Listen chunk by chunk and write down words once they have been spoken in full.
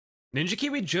Ninja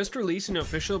Kiwi just released an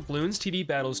official Bloons TD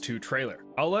Battles 2 trailer.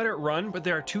 I'll let it run, but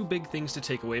there are two big things to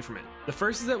take away from it. The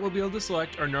first is that we'll be able to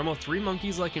select our normal 3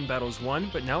 monkeys like in Battles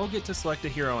 1, but now we'll get to select a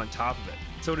hero on top of it.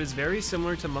 So it is very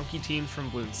similar to monkey teams from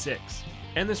Bloons 6.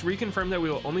 And this reconfirmed that we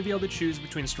will only be able to choose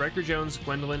between Striker Jones,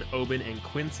 Gwendolyn, Oben, and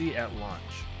Quincy at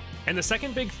launch. And the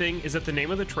second big thing is that the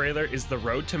name of the trailer is The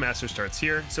Road to Master starts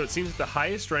here, so it seems that the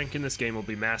highest rank in this game will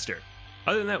be Master.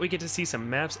 Other than that, we get to see some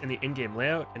maps and the in-game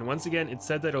layout, and once again, it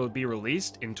said that it will be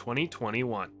released in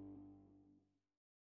 2021.